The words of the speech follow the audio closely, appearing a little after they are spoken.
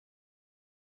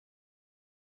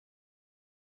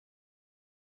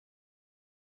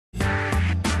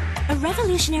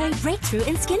revolutionary breakthrough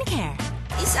in skincare.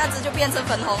 一下子就变成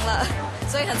粉红了，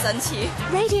所以很神奇。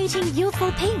Radiating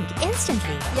youthful pink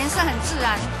instantly. 颜色很自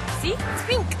然。See, it's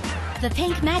pink. The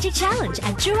Pink Magic Challenge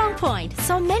at Jurong Point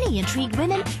saw many intrigued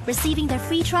women receiving their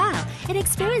free trial and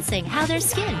experiencing how their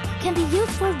skin can be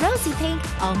youthful rosy pink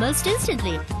almost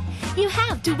instantly. You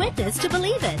have to witness to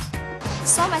believe it.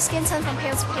 Saw my skin turn from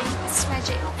pale to pink. It's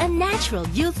magic. A natural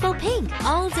youthful pink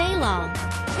all day long.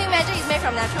 Pink magic is made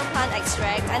from natural plant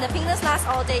extract, and the pinkness lasts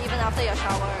all day even after your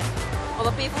shower. 我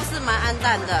的皮肤是蛮暗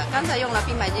淡的，刚才用了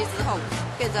冰白肌之后，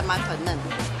变得蛮粉嫩。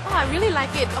Oh, I really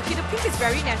like it. Okay, the pink is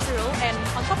very natural, and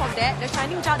on top of that, the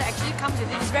shining gel that actually comes with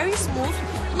it is very smooth.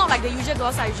 Not like the usual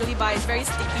gloss I usually buy. It's very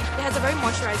sticky. It has a very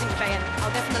moisturizing effect, and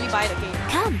I'll definitely buy it again.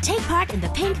 Come take part in the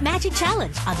Pink Magic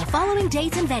Challenge on the following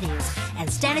dates and venues and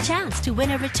stand a chance to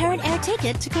win a return air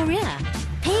ticket to Korea.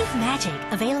 Pink Magic,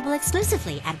 available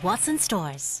exclusively at Watson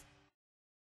stores.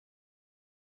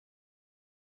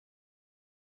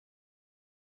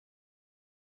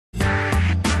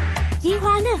 樱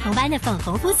花嫩红般的粉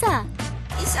红肤色，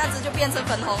一下子就变成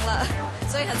粉红了，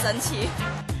所以很神奇。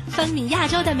风靡亚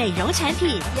洲的美容产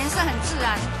品，颜色很自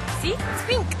然。See, it's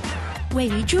pink. 位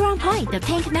于 Jurong Point 的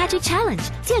Pink Magic Challenge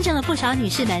见证了不少女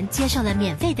士们接受了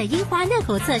免费的樱花嫩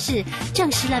红测试，证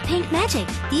实了 Pink Magic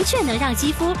的确能让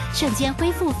肌肤瞬间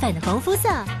恢复粉红肤色。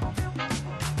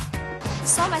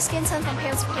Saw my skin turn from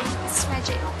pale to pink. It's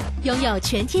magic. 拥有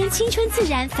全天青春自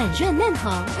然粉润嫩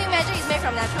红。Pink magic is made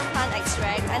from natural plant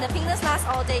extract, and the pinkness lasts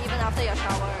all day even after your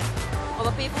shower. 我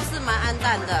的皮肤是蛮暗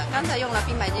淡的，刚才用了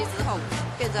冰白肌之后，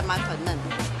变得蛮粉嫩。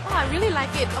Oh, I really like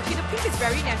it. Okay, the pink is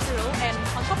very natural, and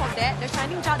on top of that, the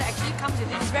shining gel that actually comes with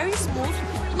it is very smooth.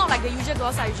 Not like the usual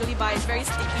gloss I usually buy. It's very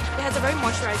sticky. It has a very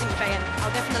moisturizing effect, and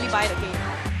I'll definitely buy it again.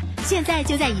 现在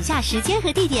就在以下时间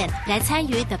和地点来参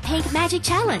与 The Pink Magic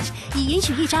Challenge， 以赢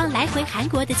取一张来回韩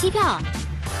国的机票。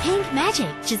Pink Magic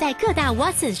只在各大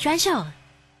Watson 专售。